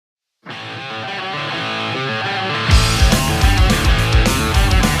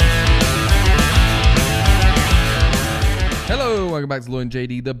back to Lloyd and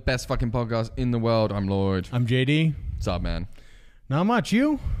JD, the best fucking podcast in the world. I'm Lloyd. I'm JD. What's up, man? Not much.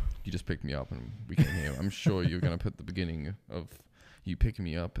 You? You just picked me up and we came here. I'm sure you're going to put the beginning of you picking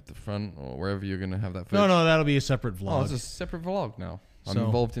me up at the front or wherever you're going to have that footage. No, that'll be a separate vlog. Oh, it's a separate vlog now. I'm So-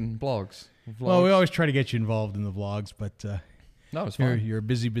 involved in blogs. Well, we always try to get you involved in the vlogs, but No, it's fine. you're a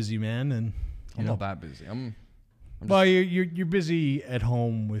busy man, and I'm not that busy. well, you're busy at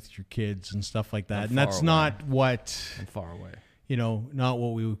home with your kids and stuff like that, and far that's away. not what I'm far away. not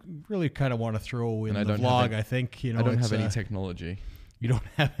what we really kind of want to throw in And I the don't have vlog. I think I don't it's, have any technology. You don't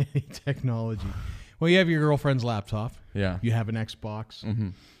have any technology. Well, you have your girlfriend's laptop. Yeah. You have an Xbox. Mm-hmm.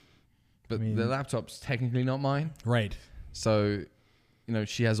 But I mean- the laptop's technically not mine. Right. So,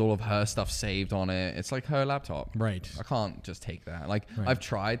 she has all of her stuff saved on it. It's like her laptop. Right. I can't just take that. Right. I've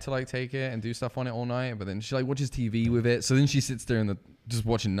tried to take it and do stuff on it all night, but then she watches TV with it. So then she sits there and just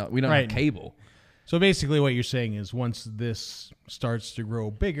watching. We don't Right. have cable. So basically what you're saying is once this starts to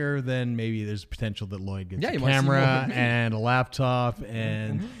grow bigger, then maybe there's potential that Lloyd gets a you might see more camera of me. and a laptop,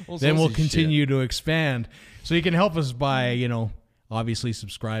 and All then sorts we'll of continue to expand. So you can help us by, obviously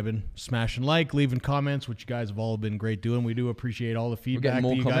subscribing, smashing like, leaving comments, which you guys have all been great doing. We do appreciate all the We're feedback getting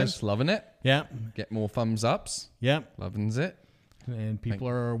more that you comments. guys. Loving it. Yeah. Get more thumbs ups. Yeah. Loving it. And people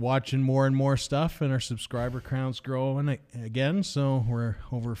are watching more and more stuff, and our subscriber count's growing again. So we're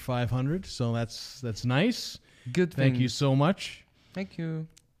over 500. So that's nice. Good. Thank you so much. Thank you.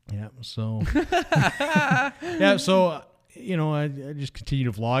 Yeah. So I just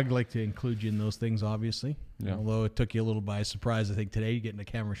continue to vlog. I'd like to include you in those things, obviously. Yeah. Although it took you a little by surprise, I think today, getting a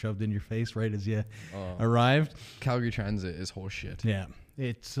camera shoved in your face right as you Oh. arrived. Calgary Transit is horseshit. Yeah.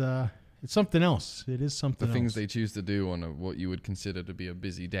 It's something else. It is something The else. things they choose to do on what you would consider to be a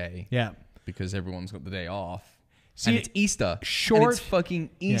busy day Yeah. because everyone's got the day off. See, and it's Easter. short- And it's fucking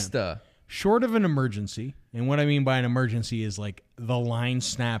Easter. Short of an emergency, and what I mean by an emergency is the line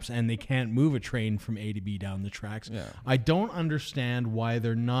snaps and they can't move a train from A to B down the tracks. Yeah. I don't understand why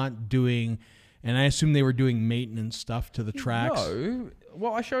they're not doing, and I assume they were doing maintenance stuff to the tracks. No.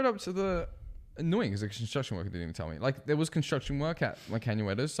 Well, I showed up to the annoying because the construction worker didn't even tell me. There was construction work at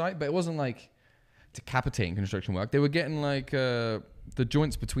Canueto's site, but it wasn't decapitating construction work. They were getting the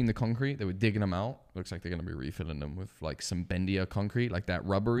joints between the concrete. They were digging them out. Looks like they're going to be refilling them with some bendier concrete, that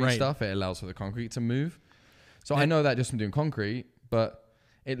rubbery Right. stuff. It allows for the concrete to move. So I know that just from doing concrete, but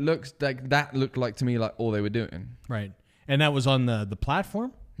it looks that looked like to me all they were doing. Right. And that was on the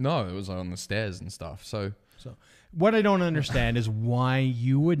platform? No, it was on the stairs and stuff. So So what I don't understand is why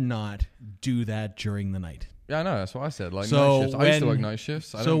you would not do that during the night. yeah, I know. That's what I said. Night So shifts. I used to work when- night shifts.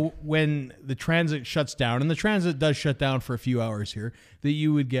 So when the transit shuts down, and the transit does shut down for a few hours here, that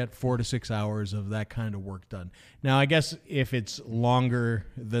you would get 4 to 6 hours of that kind of work done. Now, I guess if it's longer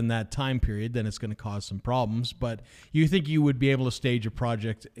than that time period, then it's going to cause some problems. But you think you would be able to stage a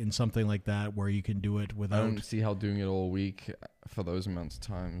project in something like that where you can do it I without... don't see how doing it all week for those amounts of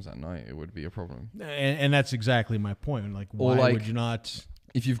times at night it would be a problem. And that's exactly my point. Why would you not...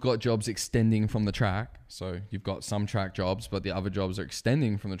 If you've got jobs extending from the track, so you've got some track jobs, but the other jobs are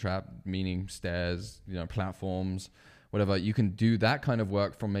extending from the track, meaning stairs, platforms, whatever, you can do that kind of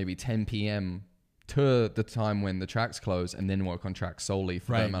work from maybe 10 p.m. to the time when the tracks close and then work on tracks solely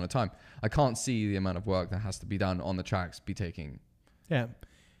for that Right. amount of time. I can't see the amount of work that has to be done on the tracks be taking. Yeah.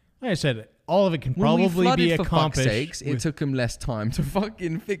 Like I said, all of it can When we probably flooded, be for fuck's accomplished. sakes, it took them less time to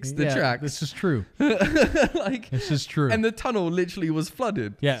fucking fix the Yeah, tracks. This is true. This is true. And the tunnel literally was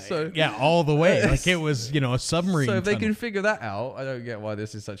flooded. Yeah, So, all the way. It was, a submarine. So if they tunnel. can figure that out, I don't get why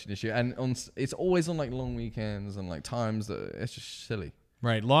this is such an issue. And it's always on long weekends and times that it's just silly.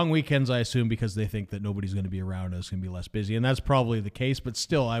 Right, long weekends, I assume, because they think that nobody's going to be around and it's going to be less busy. And that's probably the case, but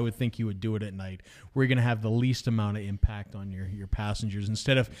still, I would think you would do it at night where you're going to have the least amount of impact on your passengers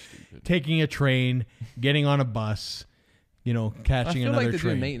instead of taking a train, getting on a bus, catching I feel another like they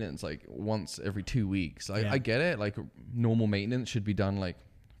train. do maintenance once every 2 weeks. Yeah. I get it. Normal maintenance should be done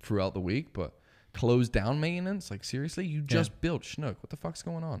throughout the week, but closed down maintenance, seriously, you just built Chinook. What the fuck's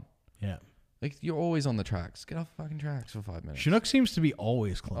going on? Yeah. You're always on the tracks. Get off the fucking tracks for 5 minutes. Chinook seems to be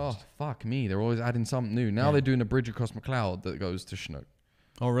always closed. Oh, fuck me. They're always adding something new. Now they're doing a bridge across McLeod that goes to Chinook.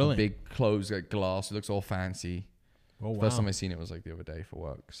 Oh, really? A big closed glass. It looks all fancy. Oh, wow. First time I seen it was the other day for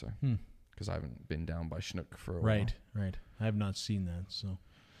work. So, because I haven't been down by Chinook for a while. Right. I have not seen that, so...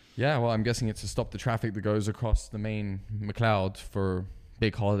 Yeah, well, I'm guessing it's to stop the traffic that goes across the main McLeod for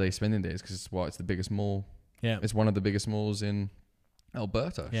big holiday spending days because it's the biggest mall. Yeah. It's one of the biggest malls in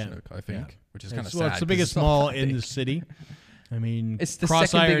Alberta, Yeah. Chinook, I think, Yeah. which is kind of It's, sad. well, it's the 'cause biggest not mall that in big. the city. I mean, It's the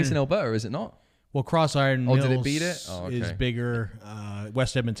Cross second Iron, biggest in Alberta, is it not? Well, Cross Iron Oh, Mills did it beat it? Oh, is okay. bigger.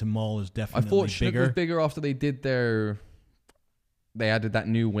 West Edmonton Mall is I definitely thought Chinook bigger. was bigger after they did their they added that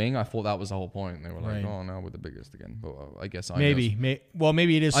new wing, I thought that was the whole point. They were like, Right. oh, now we're the biggest again. But I guess Maybe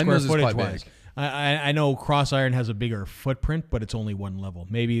it is square iMills is footage quite wise. big. I know Cross Iron has a bigger footprint, but it's only one level.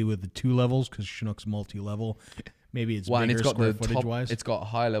 Maybe with the 2 levels, because Chinook's multi-level, maybe it's Well, and bigger it's got square the footage top, wise. it's got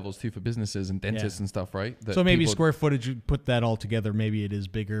high levels too for businesses and dentists and stuff, right? That So maybe people- square footage, you put that all together, maybe it is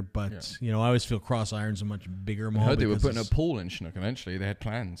bigger. But Yeah. you know, I always feel Cross Iron's a much bigger I mall. heard they were because putting a it's- pool in Chinook eventually. They had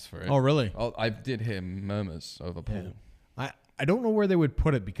plans for it. Oh, really? Oh, I did hear murmurs over pool. I don't know where they would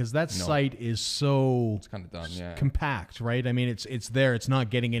put it because that No. site is so It's kind of done, yeah. compact, right? I mean, it's there. It's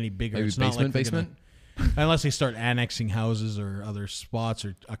not getting any bigger. Maybe it's not like basement. they're gonna- unless they start annexing houses or other spots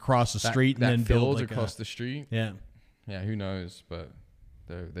or across the street and that then build field like across the street. Yeah, Yeah, who knows? But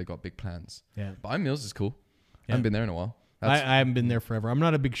they got big plans. yeah. But iMills is cool. Yeah. I haven't been there in a while. I haven't been there forever. I'm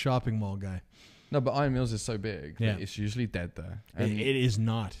not a big shopping mall guy. No, but iMills is so big. Yeah. That it's usually dead there. It is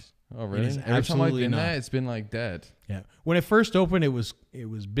not. Oh, really? is Every time I've absolutely been not. there, it's been like dead. Yeah. When it first opened, it was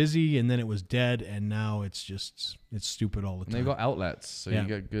busy, and then it was dead, and now it's stupid all the And time. they've got outlets, so Yeah. you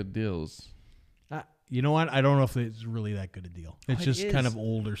get good deals. You know what? I don't know if it's really that good a deal. It's it just kind is. of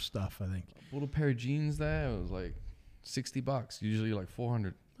older stuff, I think. I bought a pair of jeans there. It was like $60. Usually like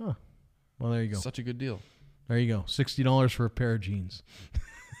 $400. Oh, well, there you go. Such a good deal. There you go. $60 for a pair of jeans.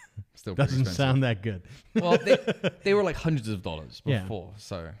 Still pretty Doesn't expensive. sound that good. Well, they were like hundreds of dollars Yeah. before.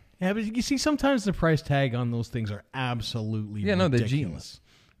 So Yeah, but you see, sometimes the price tag on those things are absolutely yeah, no, they're ridiculous. jeans.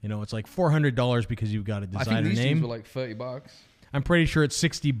 You know, it's like $400 because you've got a I designer think these name. jeans were like $30. I'm pretty sure at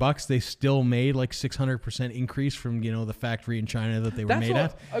 $60 they still made like 600% increase from the factory in China that they were That's made what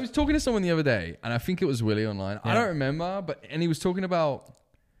at. I was talking to someone the other day, and I think it was Willie online. I Yeah. don't remember, and he was talking about.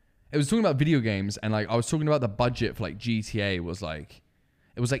 It was talking about video games, and like I was talking about the budget for like GTA was like,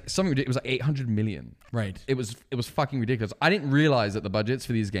 it was like something ridiculous. It was like 800 million. Right. It was fucking ridiculous. I didn't realize that the budgets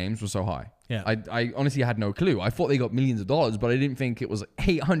for these games were so high. Yeah. I honestly had no clue. I thought they got millions of dollars, but I didn't think it was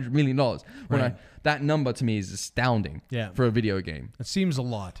 $800 million. Right. That number to me is astounding. Yeah. For a video game. It seems a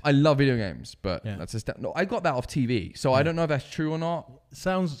lot. I love video games, but Yeah. that's no. I got that off TV, so I don't know if that's true or not.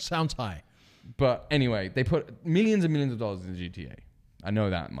 Sounds high. But anyway, they put millions and millions of dollars in GTA. I know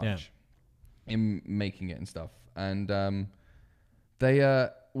that much in making it and stuff. And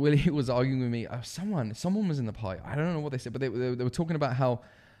Willie was arguing with me. Someone was in the party. I don't know what they said, but they were talking about how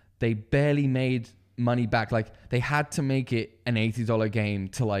they barely made money back. Like they had to make it an $80 game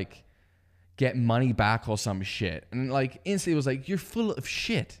to like get money back or some shit. And like instantly it was like, you're full of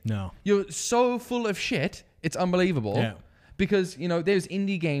shit. No. You're so full of shit. It's unbelievable. Yeah. Because, there's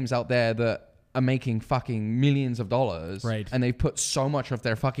indie games out there that are making fucking millions of dollars. Right. And they've put so much of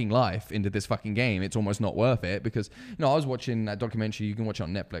their fucking life into this fucking game. It's almost not worth it because, I was watching that documentary. You can watch it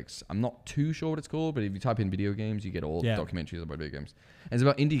on Netflix. I'm not too sure what it's called, but if you type in video games, you get all documentaries about video games. And it's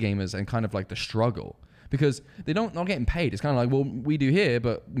about indie gamers and kind of like the struggle because they not getting paid. It's kind of like, well, we do here,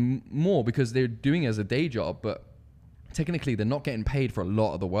 but more because they're doing it as a day job. But technically, they're not getting paid for a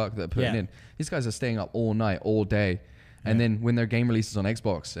lot of the work that they're putting in. These guys are staying up all night, all day. And then when their game releases on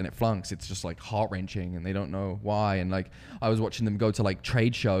Xbox and it flunks, it's just like heart-wrenching and they don't know why. And like I was watching them go to like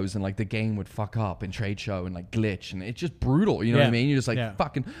trade shows and like the game would fuck up in trade show and like glitch and it's just brutal. You know what I mean? You're just like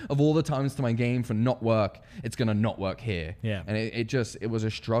fucking of all the times to my game for not work, it's gonna not work here. Yeah. And it was a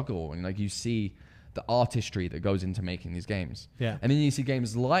struggle. And like you see the artistry that goes into making these games. Yeah. And then you see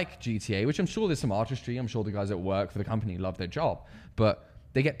games like GTA, which I'm sure there's some artistry. I'm sure the guys that work for the company love their job, but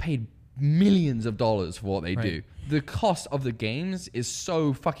they get paid millions of dollars for what they do. The cost of the games is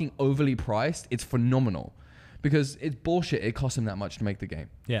so fucking overly priced. It's phenomenal because it's bullshit. It costs them that much to make the game.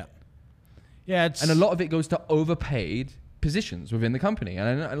 Yeah. Yeah. It's, And a lot of it goes to overpaid positions within the company.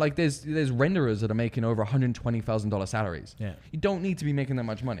 And I know, like there's renderers that are making over $120,000 salaries. Yeah. You don't need to be making that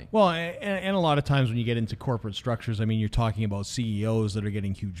much money. Well, and a lot of times when you get into corporate structures, I mean, you're talking about CEOs that are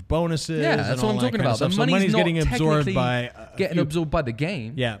getting huge bonuses. Yeah, and that's all what I'm that talking kind of about. The stuff. So money's not getting absorbed technically by getting absorbed by the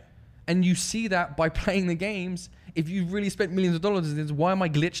game. Yeah. And you see that by playing the games. If you really spent millions of dollars, it's why am I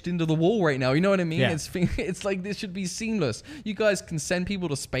glitched into the wall right now? You know what I mean? Yeah. It's like this should be seamless. You guys can send people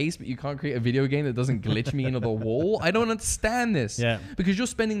to space, but you can't create a video game that doesn't glitch me into the wall. I don't understand this. Yeah. Because you're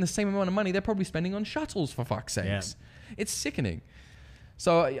spending the same amount of money they're probably spending on shuttles, for fuck's sakes. Yeah. It's sickening.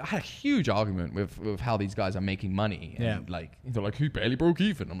 So I had a huge argument with how these guys are making money. And like they're like, he barely broke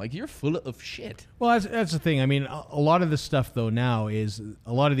even. I'm like, you're full of shit. Well, that's the thing. I mean, a lot of this stuff, though, now is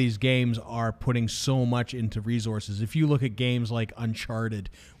a lot of these games are putting so much into resources. If you look at games like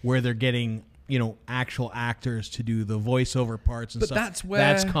Uncharted, where they're getting, actual actors to do the voiceover parts and But stuff,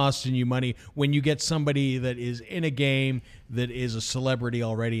 that's costing you money. When you get somebody that is in a game that is a celebrity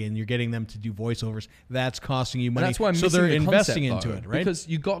already and you're getting them to do voiceovers, that's costing you money. And that's why I'm so missing they're the investing concept, into though, it, right? Because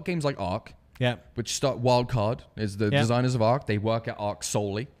you got games like Ark. Yeah. which start Wildcard is the designers of Ark. They work at Ark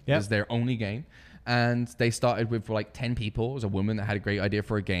solely as their only game. And they started with like 10 people. It was a woman that had a great idea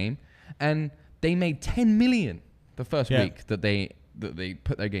for a game. And they made 10 million the first week that they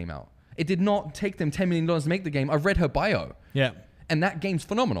put their game out. It did not take them $10 million to make the game. I've read her bio. Yeah. And that game's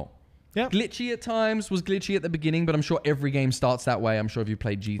phenomenal. Yeah. Glitchy at times, was glitchy at the beginning, but I'm sure every game starts that way. I'm sure if you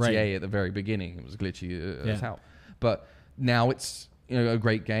played GTA at the very beginning, it was glitchy as hell. But now it's a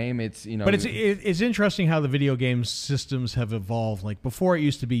great game. It's But it's interesting how the video game systems have evolved. Like before, it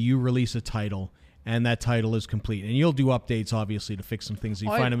used to be you release a title and that title is complete, and you'll do updates obviously to fix some things. You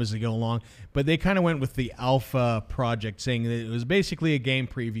find them as they go along. But they kind of went with the alpha project, saying that it was basically a game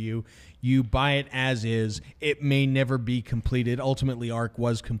preview. You buy it as is. It may never be completed. Ultimately, Ark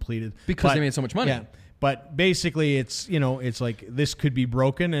was completed because they made so much money. Yeah. But basically, it's it's like this could be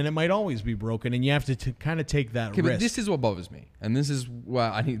broken, and it might always be broken, and you have to kind of take that risk. But this is what bothers me, and this is where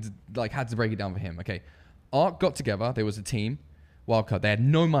I need to had to break it down for him. Okay, Ark got together. There was a team, Wildcard. They had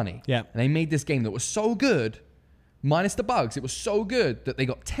no money. Yeah, and they made this game that was so good, minus the bugs. It was so good that they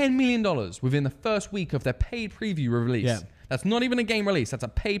got $10 million within the first week of their paid preview release. Yeah. That's not even a game release. That's a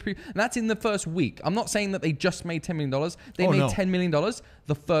paid preview. And that's in the first week. I'm not saying that they just made $10 million. They made $10 million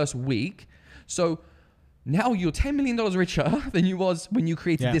the first week. So now you're $10 million richer than you was when you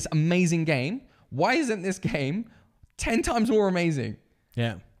created this amazing game. Why isn't this game 10 times more amazing?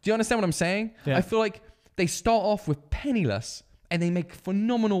 Yeah. Do you understand what I'm saying? Yeah. I feel like they start off with penniless and they make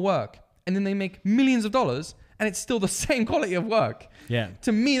phenomenal work. And then they make millions of dollars and it's still the same quality of work. Yeah.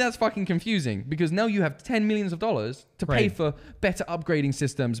 To me, that's fucking confusing because now you have $10 million to pay for better upgrading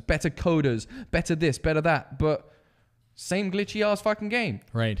systems, better coders, better this, better that. But same glitchy ass fucking game.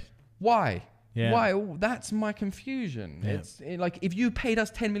 Right. Why? Yeah. Why? That's my confusion. Yeah. It's like if you paid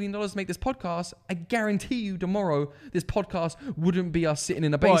us $10 million to make this podcast, I guarantee you tomorrow this podcast wouldn't be us sitting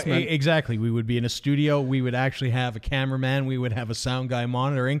in a basement. Well, exactly. We would be in a studio. We would actually have a cameraman. We would have a sound guy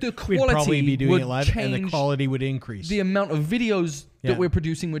monitoring. The quality We'd probably be doing it live, and the change. quality would increase. The amount of videos that we're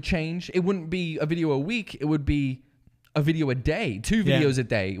producing would change. It wouldn't be a video a week. It would be a video a day, 2 videos a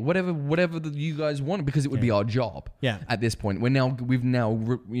day, whatever you guys want, because it would be our job. Yeah. At this point, we've now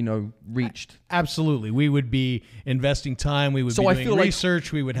reached. Absolutely, we would be investing time. We would be doing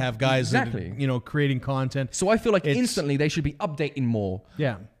research. We would have guys that creating content. So I feel like instantly they should be updating more.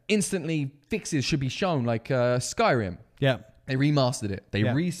 Yeah. Instantly fixes should be shown, like Skyrim. Yeah. They remastered it. They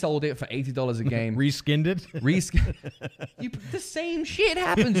resold it for $80 a game. Reskinned it. The same shit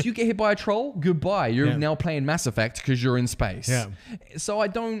happens. You get hit by a troll. Goodbye. You're now playing Mass Effect because you're in space. Yeah. So I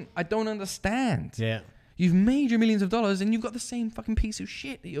don't understand. Yeah. You've made your millions of dollars and you've got the same fucking piece of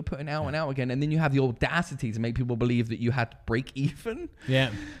shit that you're putting out and out again, and then you have the audacity to make people believe that you had to break even.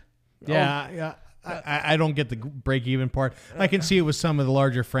 Yeah. Yeah. I don't get the break even part. I can see it with some of the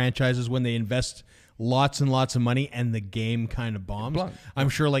larger franchises when they invest lots and lots of money and the game kind of bombs. I'm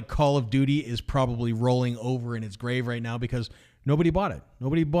sure like Call of Duty is probably rolling over in its grave right now because nobody bought it.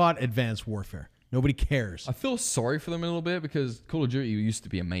 Nobody bought Advanced Warfare. Nobody cares. I feel sorry for them a little bit because Call of Duty used to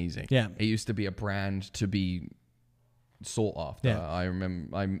be amazing. Yeah. It used to be a brand to be sought after. Yeah. I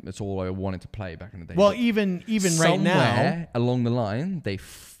remember that's all I wanted to play back in the day. Well, even right now, somewhere along the line, they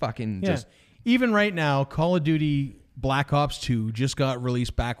fucking just... Even right now, Call of Duty Black Ops 2 just got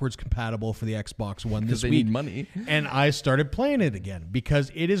released backwards compatible for the Xbox One this week. Because they need money. And I started playing it again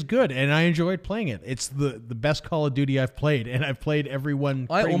because it is good and I enjoyed playing it. It's the best Call of Duty I've played, and I've played every one.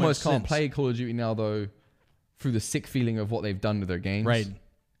 I almost can't play Call of Duty now, though, through the sick feeling of what they've done to their games. Right.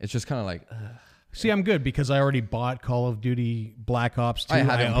 It's just kind of like... See, I'm good because I already bought Call of Duty Black Ops 2.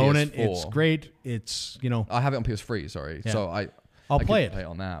 I own PS4. it. It's great. It's, I have it on PS3, sorry. Yeah. So I'll play it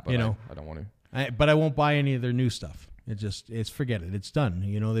on that, but I don't want to. But I won't buy any of their new stuff. It's forget it. It's done.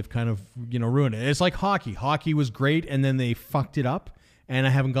 They've kind of, ruined it. It's like hockey. Hockey was great, and then they fucked it up, and I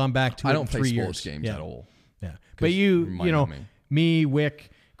haven't gone back to it in 3 years. I don't play sports games at all. Yeah. But me,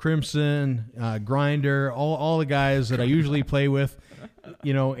 Wick, Crimson, Grinder, all the guys that I usually play with,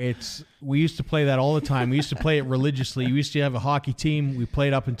 we used to play that all the time. We used to play it religiously. We used to have a hockey team. We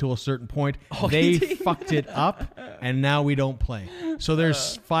played up until a certain point. They fucked it up, and now we don't play. So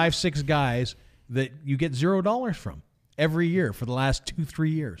there's 5-6 guys that you get $0 from every year for the last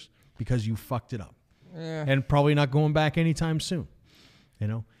 2-3 years because you fucked it up, and probably not going back anytime soon.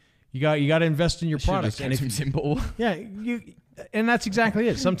 You got to invest in your products. And it's simple. Yeah, and that's exactly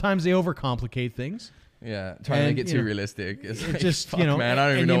it. Sometimes they overcomplicate things. Yeah, trying to make it too realistic. It's like, just fuck, man, I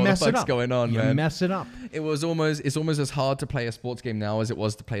don't even know what the fuck's going on, man. You mess it up. It's almost as hard to play a sports game now as it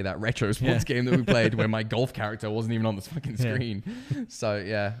was to play that retro sports game that we played where my golf character wasn't even on the fucking screen.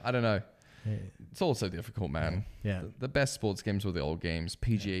 So, I don't know. It's all so difficult, man. Yeah. The best sports games were the old games.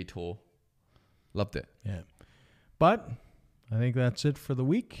 PGA Tour. Loved it. Yeah. But I think that's it for the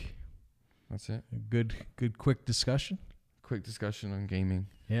week. That's it. A good, quick discussion. Quick discussion on gaming.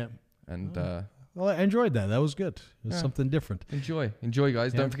 Yeah. And Well, I enjoyed that. That was good. It was something different. enjoy,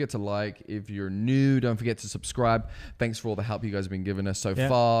 guys. Yeah. Don't forget to like. If you're new, don't forget to subscribe. Thanks for all the help you guys have been giving us so Yeah.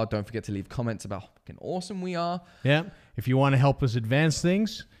 far. Don't forget to leave comments about how fucking awesome we are. Yeah. If you want to help us advance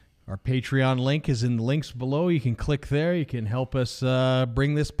things, our Patreon link is in the links below. You can click there. You can help us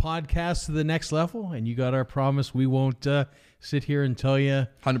bring this podcast to the next level. And you got our promise. We won't sit here and tell you,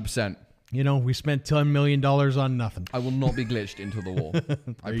 100%. we spent $10 million on nothing. I will not be glitched into the wall.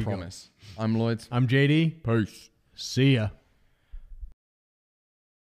 I you go. promise. I'm Lloyd. I'm JD. Peace. See ya.